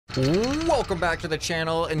Welcome back to the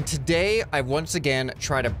channel, and today I once again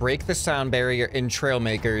try to break the sound barrier in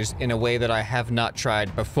Trailmakers in a way that I have not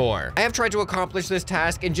tried before. I have tried to accomplish this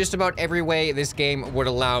task in just about every way this game would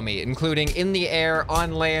allow me, including in the air,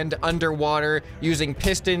 on land, underwater, using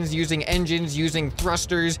pistons, using engines, using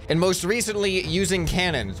thrusters, and most recently using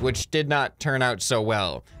cannons, which did not turn out so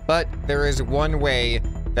well. But there is one way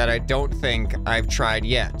that I don't think I've tried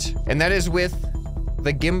yet, and that is with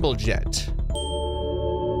the gimbal jet.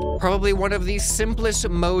 Probably one of the simplest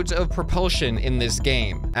modes of propulsion in this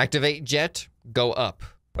game. Activate jet, go up.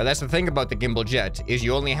 But that's the thing about the gimbal jet, is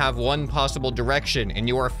you only have one possible direction and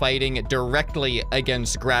you are fighting directly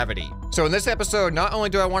against gravity. So in this episode, not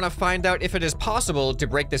only do I want to find out if it is possible to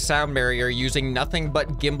break the sound barrier using nothing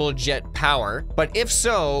but gimbal jet power, but if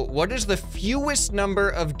so, what is the fewest number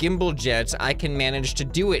of gimbal jets I can manage to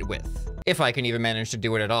do it with? If I can even manage to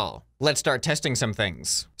do it at all. Let's start testing some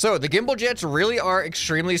things. So the gimbal jets really are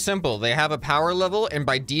extremely simple. They have a power level, and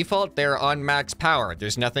by default, they're on max power.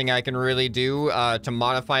 There's nothing I can really do to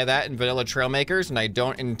modify that in vanilla Trailmakers, and I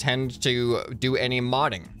don't intend to do any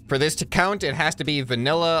modding. For this to count, it has to be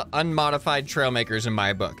vanilla, unmodified Trailmakers in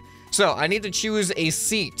my book. So I need to choose a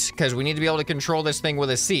seat because we need to be able to control this thing with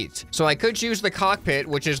a seat. So I could choose the cockpit,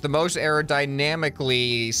 which is the most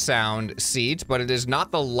aerodynamically sound seat, but it is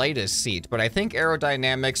not the lightest seat. But I think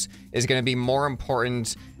aerodynamics is going to be more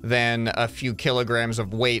important than a few kilograms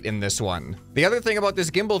of weight in this one. The other thing about this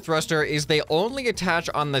gimbal thruster is they only attach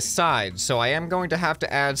on the sides, so I am going to have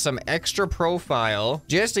to add some extra profile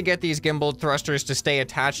just to get these gimbal thrusters to stay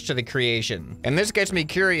attached to the creation. And this gets me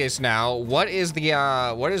curious now, what is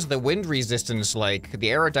the wind resistance like? The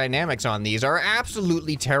aerodynamics on these are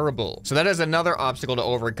absolutely terrible. So that is another obstacle to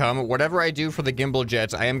overcome. Whatever I do for the gimbal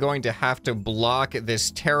jets, I am going to have to block this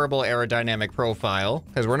terrible aerodynamic profile,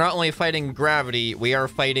 because we're not only fighting gravity, we are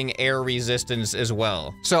fighting air resistance as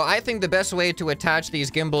well. So I think the best way to attach these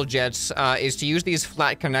gimbal jets is to use these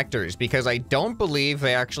flat connectors, because I don't believe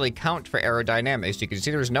they actually count for aerodynamics. You can see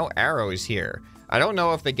there's no arrows here. I don't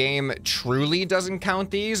know if the game truly doesn't count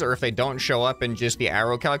these or if they don't show up in just the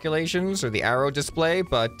arrow calculations or the arrow display,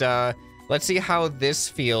 but let's see how this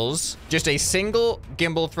feels. Just a single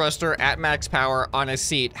gimbal thruster at max power on a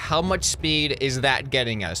seat. How much speed is that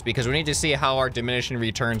getting us? Because we need to see how our diminishing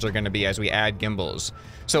returns are going to be as we add gimbals.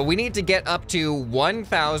 So we need to get up to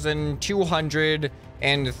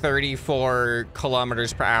 1,234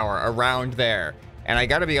 kilometers per hour, around there. And I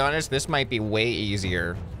gotta be honest, this might be way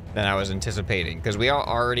easier than I was anticipating, because we are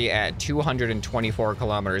already at 224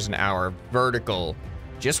 kilometers an hour vertical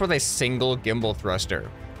just with a single gimbal thruster.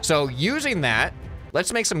 So using that,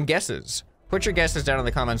 let's make some guesses. Put your guesses down in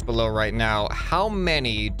the comments below right now. How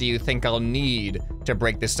many do you think I'll need to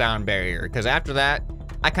break the sound barrier? Because after that,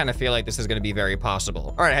 I kind of feel like this is going to be very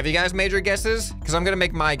possible. All right, have you guys made your guesses? Because I'm going to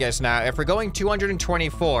make my guess now. If we're going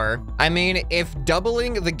 224, I mean, if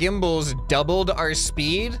doubling the gimbals doubled our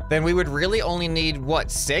speed, then we would really only need,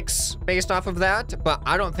 what, 6 based off of that? But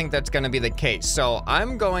I don't think that's going to be the case. So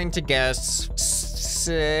I'm going to guess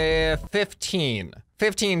 15.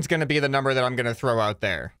 15 is going to be the number that I'm going to throw out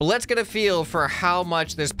there. But let's get a feel for how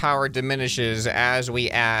much this power diminishes as we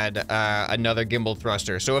add another gimbal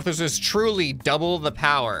thruster. So if this is truly double the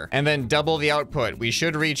power and then double the output, we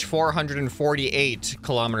should reach 448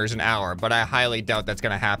 kilometers an hour, but I highly doubt that's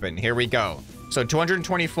going to happen. Here we go. So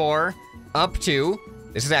 224 up to,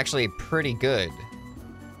 this is actually pretty good.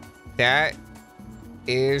 That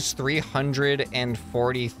is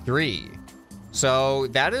 343. So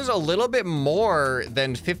that is a little bit more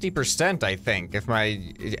than 50%, I think, if my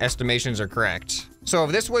estimations are correct. So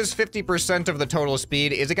if this was 50% of the total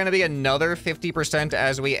speed, is it going to be another 50%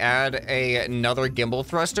 as we add another gimbal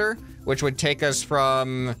thruster, which would take us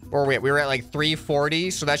from, or wait, we were at like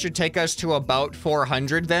 340, so that should take us to about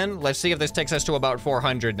 400 then. Let's see if this takes us to about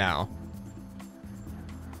 400 now.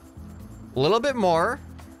 A little bit more.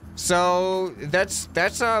 So that's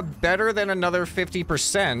better than another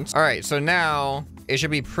 50%. All right, so now it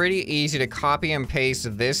should be pretty easy to copy and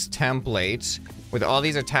paste this template with all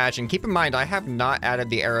these attached. And keep in mind, I have not added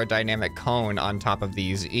the aerodynamic cone on top of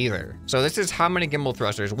these either. So this is how many gimbal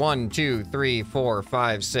thrusters? 1, 2, 3, 4,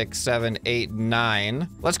 5, 6, 7, 8, 9.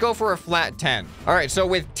 Let's go for a flat 10. All right, so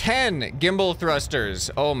with 10 gimbal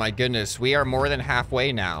thrusters, oh my goodness, we are more than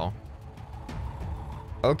halfway now.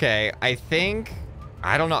 Okay,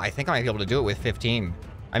 I don't know. I think I might be able to do it with 15.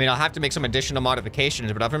 I mean, I'll have to make some additional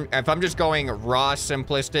modifications, but if I'm just going raw,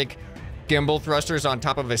 simplistic gimbal thrusters on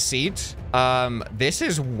top of a seat, this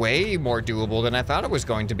is way more doable than I thought it was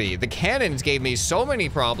going to be. The cannons gave me so many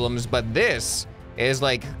problems, but this is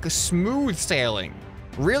like smooth sailing.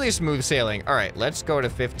 Really smooth sailing. All right, let's go to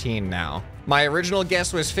 15 now. My original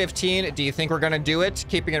guess was 15. Do you think we're gonna do it?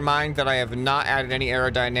 Keeping in mind that I have not added any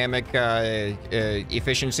aerodynamic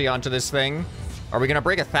efficiency onto this thing. Are we gonna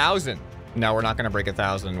break 1,000? No, we're not gonna break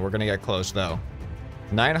 1,000. We're gonna get close though.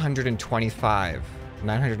 925,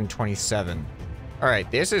 927. All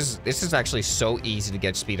right, this is actually so easy to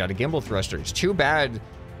get speed out of gimbal thrusters. Too bad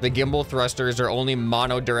the gimbal thrusters are only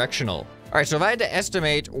mono-directional. All right, so if I had to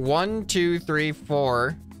estimate 1, 2, 3,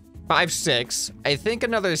 4, 5, 6, I think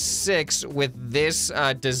another 6 with this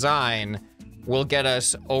design will get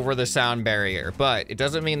us over the sound barrier. But it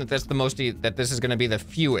doesn't mean that that's the most, that this is gonna be the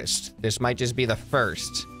fewest. This might just be the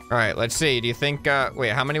first. All right, let's see. Do you think,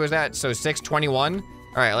 wait, how many was that? So 6, 21? All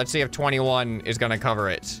right, let's see if 21 is gonna cover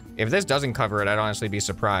it. If this doesn't cover it, I'd honestly be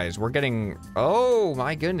surprised. We're getting, oh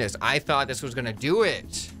my goodness. I thought this was gonna do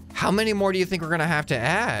it. How many more do you think we're gonna have to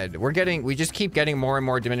add? We just keep getting more and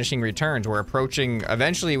more diminishing returns. We're approaching,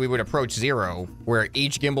 eventually we would approach 0, where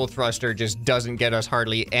each gimbal thruster just doesn't get us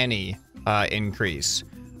hardly any increase.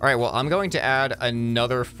 All right, well, I'm going to add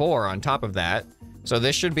another 4 on top of that. So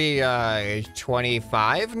this should be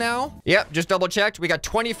 25 now? Yep, just double checked. We got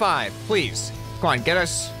 25, please. Come on, get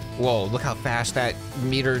us. Whoa, look how fast that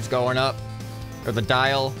meter's going up. Or the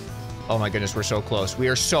dial. Oh my goodness, we're so close. We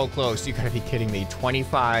are so close. You gotta be kidding me.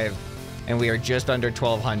 25, and we are just under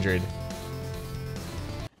 1,200.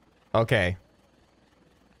 Okay.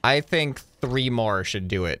 I think 3 more should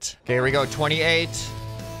do it. Okay, here we go, 28.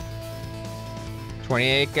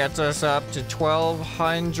 28 gets us up to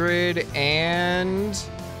 1,200, and...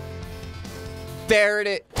 There it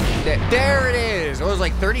is. There it is. Oh, it was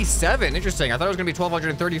like 37. Interesting. I thought it was gonna be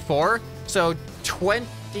 1,234. So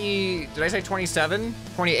 20, did I say 27?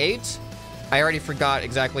 28? I already forgot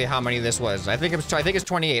exactly how many this was. I think it's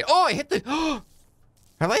 28. Oh, I hit the,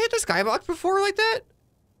 have I hit the skybox before like that?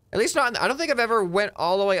 At least not, I don't think I've ever went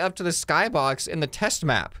all the way up to the skybox in the test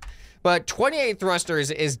map. But 28 thrusters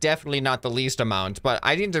is definitely not the least amount, but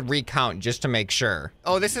I need to recount just to make sure.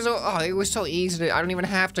 Oh, this is, oh, it was so easy to, I don't even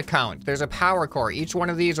have to count. There's a power core. Each one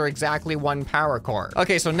of these are exactly 1 power core.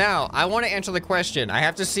 Okay, so now I want to answer the question. I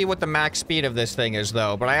have to see what the max speed of this thing is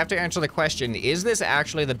though, but I have to answer the question, is this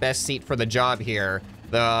actually the best seat for the job here?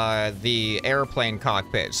 The airplane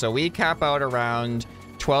cockpit. So we cap out around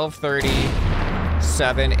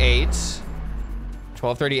 12:37, 8,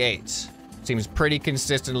 12:38. Seems pretty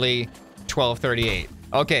consistently 12:38.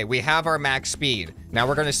 Okay, we have our max speed. Now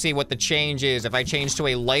we're gonna see what the change is if I change to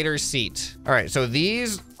a lighter seat. All right, so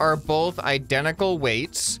these are both identical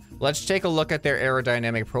weights. Let's take a look at their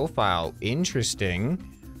aerodynamic profile. Interesting.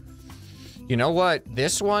 You know what?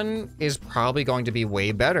 This one is probably going to be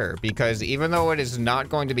way better because even though it is not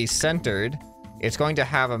going to be centered, it's going to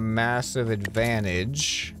have a massive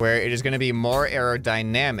advantage where it is going to be more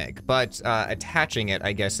aerodynamic, but attaching it,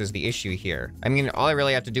 I guess, is the issue here. I mean, all I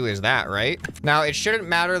really have to do is that, right? Now, it shouldn't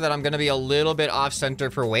matter that I'm going to be a little bit off-center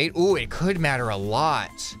for weight. Ooh, it could matter a lot.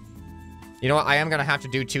 You know what? I am going to have to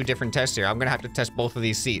do 2 different tests here. I'm going to have to test both of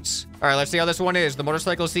these seats. All right, let's see how this one is. The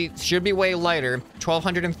motorcycle seat should be way lighter.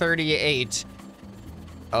 1,238.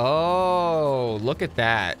 Oh, look at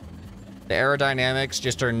that. The aerodynamics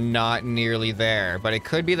just are not nearly there, but it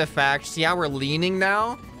could be the fact, see how we're leaning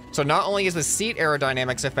now? So not only is the seat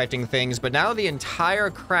aerodynamics affecting things, but now the entire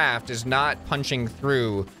craft is not punching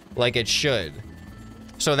through like it should.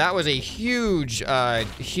 So that was a huge,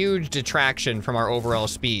 huge detraction from our overall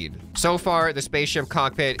speed. So far, the spaceship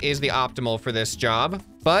cockpit is the optimal for this job,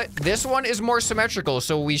 but this one is more symmetrical,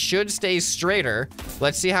 so we should stay straighter.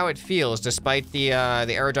 Let's see how it feels despite the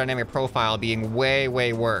aerodynamic profile being way,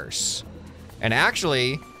 way worse. And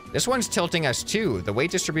actually, this one's tilting us too. The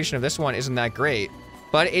weight distribution of this one isn't that great,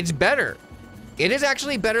 but it's better. It is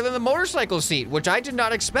actually better than the motorcycle seat, which I did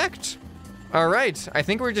not expect. All right, I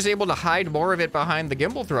think we're just able to hide more of it behind the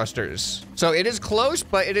gimbal thrusters. So it is close,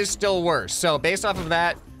 but it is still worse. So based off of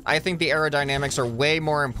that, I think the aerodynamics are way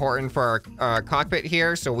more important for our cockpit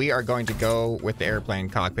here, so we are going to go with the airplane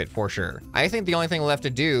cockpit for sure. I think the only thing left to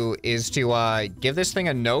do is to give this thing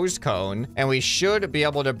a nose cone, and we should be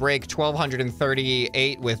able to break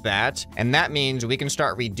 1,238 with that, and that means we can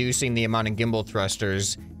start reducing the amount of gimbal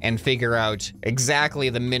thrusters and figure out exactly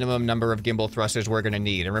the minimum number of gimbal thrusters we're gonna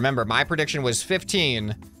need. And remember, my prediction was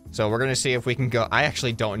 15, so we're gonna see if we can go. I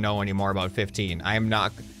actually don't know anymore about 15. I am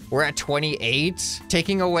not. We're at 28,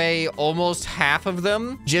 taking away almost half of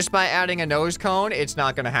them just by adding a nose cone. It's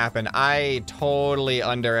not gonna happen. I totally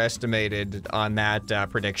underestimated on that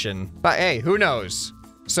prediction, but hey, who knows?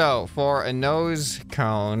 So for a nose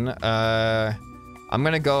cone, I'm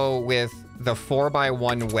gonna go with the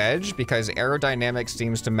 4x1 wedge because aerodynamics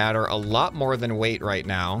seems to matter a lot more than weight right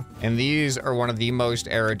now. And these are one of the most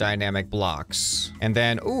aerodynamic blocks. And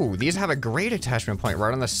then, ooh, these have a great attachment point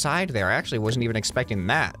right on the side there. I actually wasn't even expecting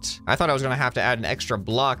that. I thought I was gonna have to add an extra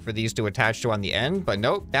block for these to attach to on the end, but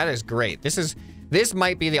nope, that is great. This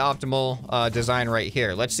might be the optimal design right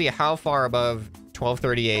here. Let's see how far above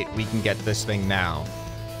 1238 we can get this thing now.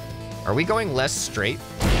 Are we going less straight?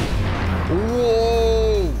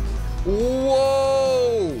 Whoa!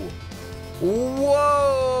 Whoa!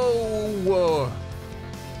 Whoa! Whoa!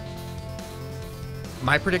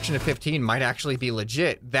 My prediction of 15 might actually be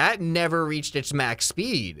legit. That never reached its max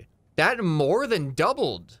speed. That more than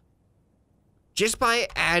doubled. Just by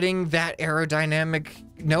adding that aerodynamic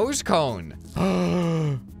nose cone.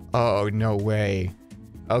 Oh, no way.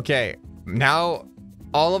 Okay, now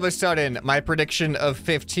all of a sudden, my prediction of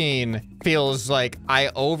 15 feels like I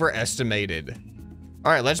overestimated.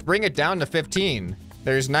 All right, let's bring it down to 15.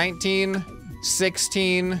 There's 19,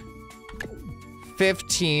 16,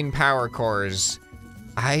 15 power cores.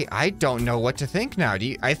 I don't know what to think now.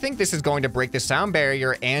 I think this is going to break the sound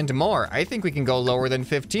barrier and more. I think we can go lower than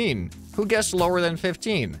 15. Who guessed lower than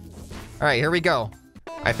 15? All right, here we go.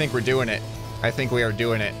 I think we're doing it. I think we are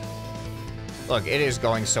doing it. Look, it is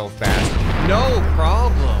going so fast. No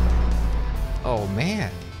problem. Oh,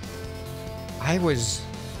 man.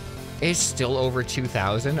 It's still over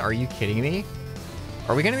 2,000. Are you kidding me?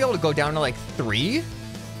 Are we going to be able to go down to like 3?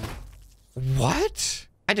 What?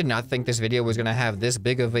 I did not think this video was going to have this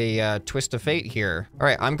big of a twist of fate here. All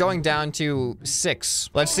right, I'm going down to 6.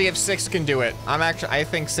 Let's see if 6 can do it. I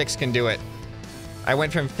think 6 can do it. I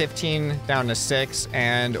went from 15 down to 6,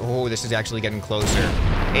 and oh, this is actually getting closer.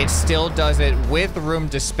 It still does it with room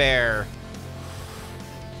to spare.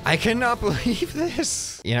 I cannot believe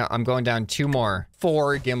this. You know, I'm going down 2 more.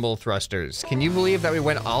 4 gimbal thrusters. Can you believe that we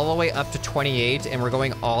went all the way up to 28 and we're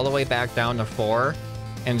going all the way back down to 4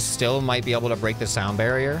 and still might be able to break the sound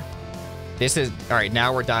barrier? This is, all right,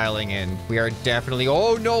 now we're dialing in. We are definitely,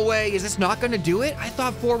 oh, no way. Is this not gonna do it? I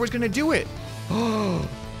thought 4 was gonna do it. Oh,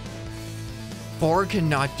 4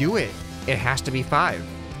 cannot do it. It has to be 5.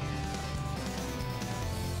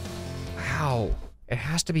 Wow. It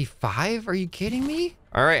has to be 5? Are you kidding me?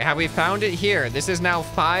 All right, have we found it here? This is now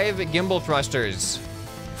 5 gimbal thrusters.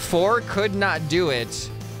 4 could not do it.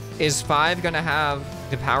 Is 5 gonna have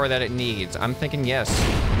the power that it needs? I'm thinking yes.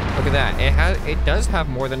 Look at that. It does have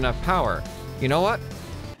more than enough power. You know what?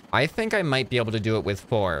 I think I might be able to do it with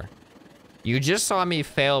 4. You just saw me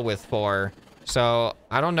fail with 4. So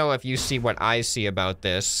I don't know if you see what I see about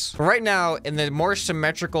this. But right now, in the more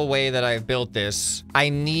symmetrical way that I've built this, I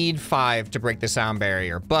need 5 to break the sound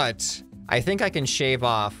barrier, but I think I can shave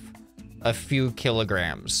off a few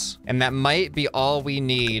kilograms. And that might be all we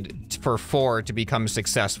need for 4 to become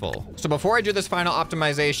successful. So before I do this final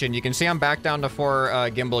optimization, you can see I'm back down to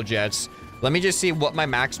 4 gimbal jets. Let me just see what my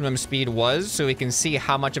maximum speed was so we can see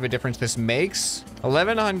how much of a difference this makes.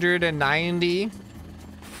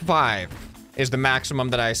 1195 is the maximum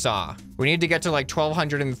that I saw. We need to get to like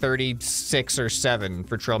 1236 or 7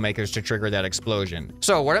 for Trailmakers to trigger that explosion.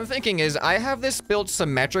 So what I'm thinking is I have this built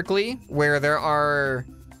symmetrically where there are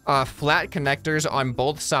flat connectors on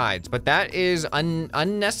both sides, but that is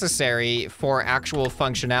unnecessary for actual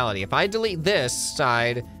functionality. If I delete this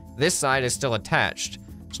side is still attached.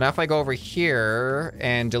 So now if I go over here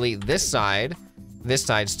and delete this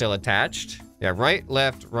side's still attached. Yeah, right,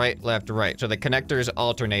 left, right, left, right. So the connectors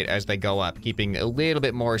alternate as they go up, keeping a little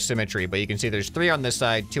bit more symmetry. But you can see there's 3 on this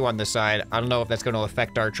side, 2 on this side. I don't know if that's going to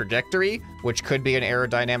affect our trajectory, which could be an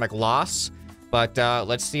aerodynamic loss. But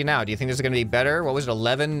let's see now. Do you think this is going to be better? What was it,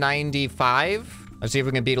 1195? Let's see if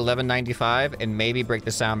we can beat 1195 and maybe break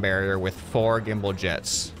the sound barrier with 4 gimbal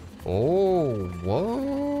jets. Oh,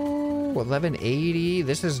 whoa, 1180.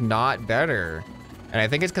 This is not better. And I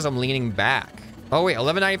think it's because I'm leaning back. Oh wait,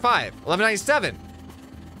 1195, 1197.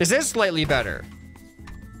 This is slightly better.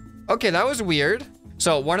 Okay, that was weird.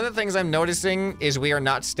 So one of the things I'm noticing is we are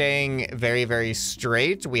not staying very, very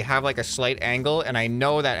straight. We have like a slight angle, and I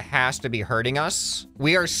know that has to be hurting us.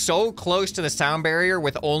 We are so close to the sound barrier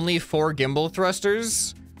with only 4 gimbal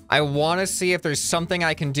thrusters. I want to see if there's something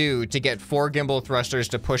I can do to get 4 gimbal thrusters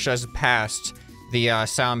to push us past the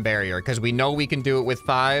sound barrier, because we know we can do it with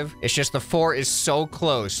 5. It's just the 4 is so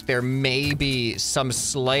close. There may be some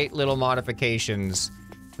slight little modifications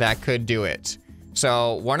that could do it.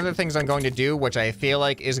 So one of the things I'm going to do, which I feel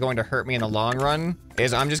like is going to hurt me in the long run,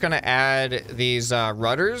 is I'm just going to add these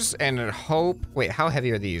rudders and hope... Wait, how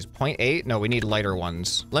heavy are these? 0.8? No, we need lighter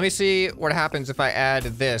ones. Let me see what happens if I add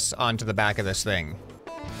this onto the back of this thing.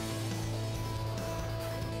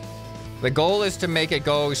 The goal is to make it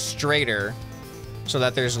go straighter so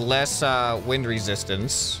that there's less wind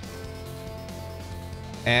resistance.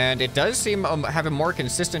 And it does seem have a more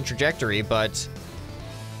consistent trajectory, but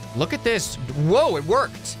look at this. Whoa, it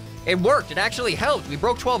worked. It worked. It actually helped. We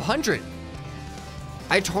broke 1,200.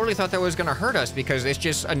 I totally thought that was gonna hurt us because it's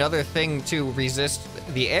just another thing to resist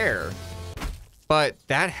the air. But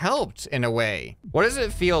that helped in a way. What does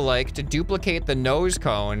it feel like to duplicate the nose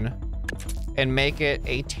cone and make it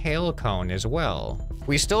a tail cone as well?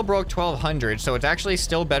 We still broke 1,200, so it's actually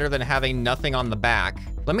still better than having nothing on the back.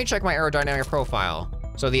 Let me check my aerodynamic profile.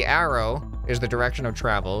 So the arrow is the direction of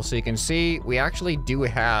travel. So you can see we actually do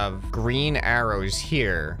have green arrows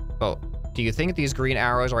here. But do you think these green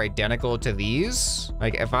arrows are identical to these?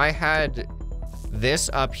 Like if I had this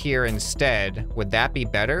up here instead, would that be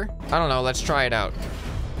better? I don't know, let's try it out.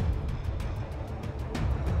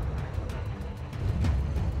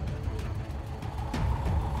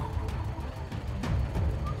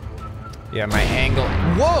 Yeah, my angle.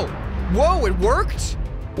 Whoa! Whoa, it worked?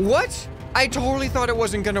 What? I totally thought it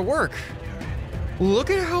wasn't gonna work. Look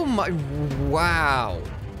at how much, wow.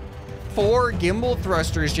 4 gimbal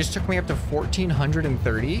thrusters just took me up to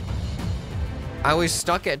 1,430. I was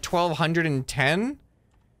stuck at 1,210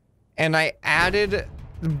 and I added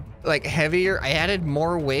like heavier, I added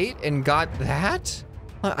more weight and got that?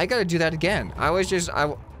 I gotta do that again. I was just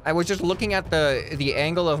looking at the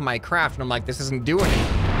angle of my craft and I'm like, this isn't doing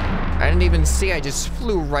it. I didn't even see, I just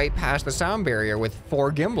flew right past the sound barrier with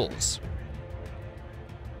 4 gimbals.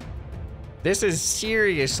 This is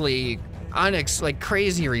seriously like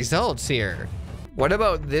crazy results here. What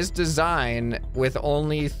about this design with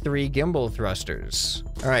only 3 gimbal thrusters?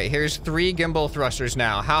 All right, here's 3 gimbal thrusters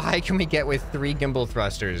now. How high can we get with 3 gimbal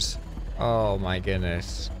thrusters? Oh my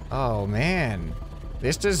goodness. Oh man,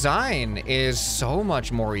 this design is so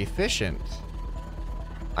much more efficient.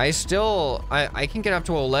 I can get up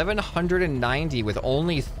to 1,190 with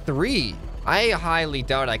only 3. I highly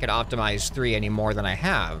doubt I could optimize 3 any more than I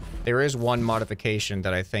have. There is one modification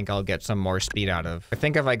that I think I'll get some more speed out of. I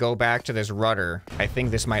think if I go back to this rudder, I think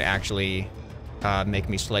this might actually make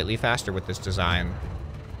me slightly faster with this design.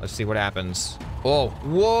 Let's see what happens. Oh,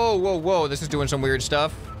 whoa, whoa, whoa. This is doing some weird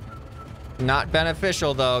stuff. Not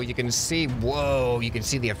beneficial though. You can see, whoa, you can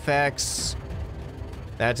see the effects.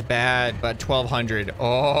 That's bad, but 1,200.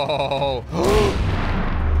 Oh.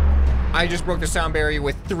 I just broke the sound barrier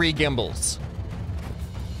with 3 gimbals.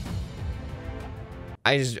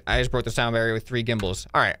 I just broke the sound barrier with 3 gimbals.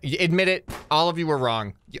 All right, admit it. All of you were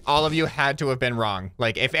wrong. All of you had to have been wrong.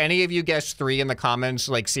 Like, if any of you guessed 3 in the comments,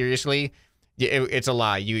 like seriously, it's a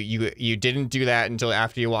lie. You didn't do that until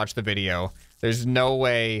after you watched the video. There's no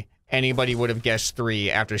way anybody would have guessed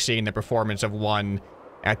 3 after seeing the performance of 1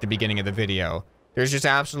 at the beginning of the video. There's just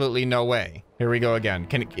absolutely no way. Here we go again.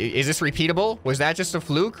 Is this repeatable? Was that just a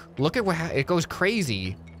fluke? Look at what it goes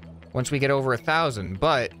crazy once we get over 1,000,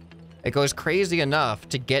 but it goes crazy enough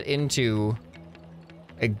to get into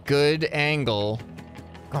a good angle.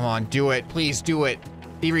 Come on, do it. Please do it.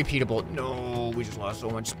 Be repeatable. No, we just lost so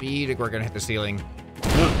much speed. We're gonna hit the ceiling.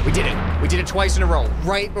 We did it. We did it twice in a row,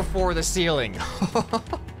 right before the ceiling.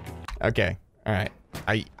 Okay, all right.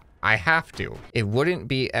 I have to. It wouldn't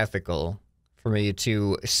be ethical for me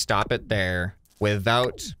to stop it there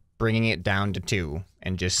without bringing it down to 2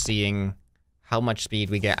 and just seeing how much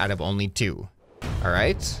speed we get out of only 2. All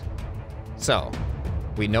right? So,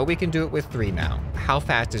 we know we can do it with 3 now. How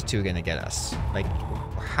fast is 2 gonna get us? Like,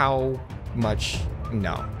 how much?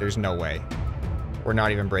 No, there's no way. We're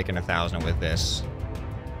not even breaking 1,000 with this.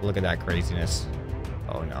 Look at that craziness.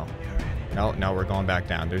 Oh no. No, we're going back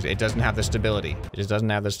down. It doesn't have the stability. It just doesn't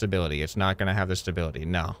have the stability. It's not gonna have the stability.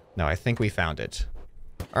 No, I think we found it.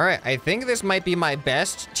 All right, I think this might be my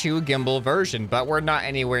best 2 gimbal version, but we're not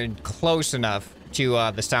anywhere close enough to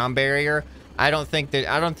the sound barrier. I don't think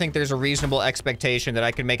there's a reasonable expectation that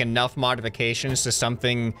I can make enough modifications to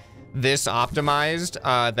something this optimized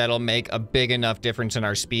that'll make a big enough difference in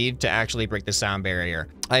our speed to actually break the sound barrier.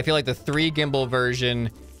 I feel like the 3 gimbal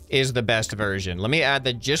version is the best version. Let me add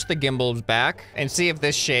just the gimbals back and see if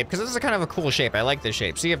this shape, because this is a kind of a cool shape. I like this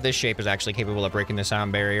shape. See if this shape is actually capable of breaking the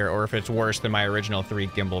sound barrier or if it's worse than my original 3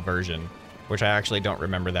 gimbal version, which I actually don't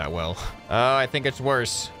remember that well. Oh, I think it's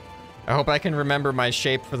worse. I hope I can remember my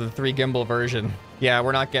shape for the 3 gimbal version. Yeah,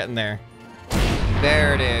 we're not getting there.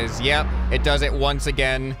 There it is. Yep, it does it once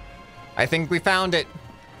again. I think we found it.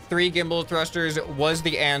 3 gimbal thrusters was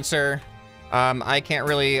the answer. I can't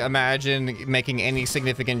really imagine making any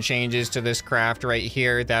significant changes to this craft right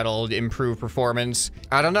here that'll improve performance.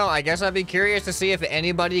 I don't know. I guess I'd be curious to see if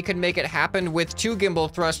anybody could make it happen with 2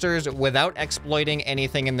 gimbal thrusters without exploiting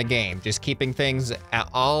anything in the game. Just keeping things at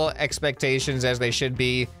all expectations as they should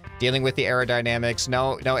be. Dealing with the aerodynamics,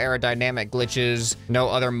 no aerodynamic glitches, no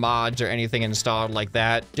other mods or anything installed like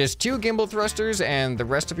that. Just 2 gimbal thrusters and the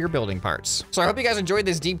rest of your building parts. So I hope you guys enjoyed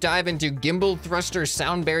this deep dive into gimbal thruster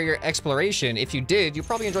sound barrier exploration. If you did, you'll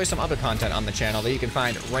probably enjoy some other content on the channel that you can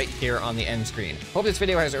find right here on the end screen. Hope this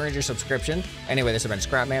video has earned your subscription. Anyway, this has been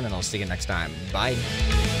ScrapMan, and I'll see you next time. Bye.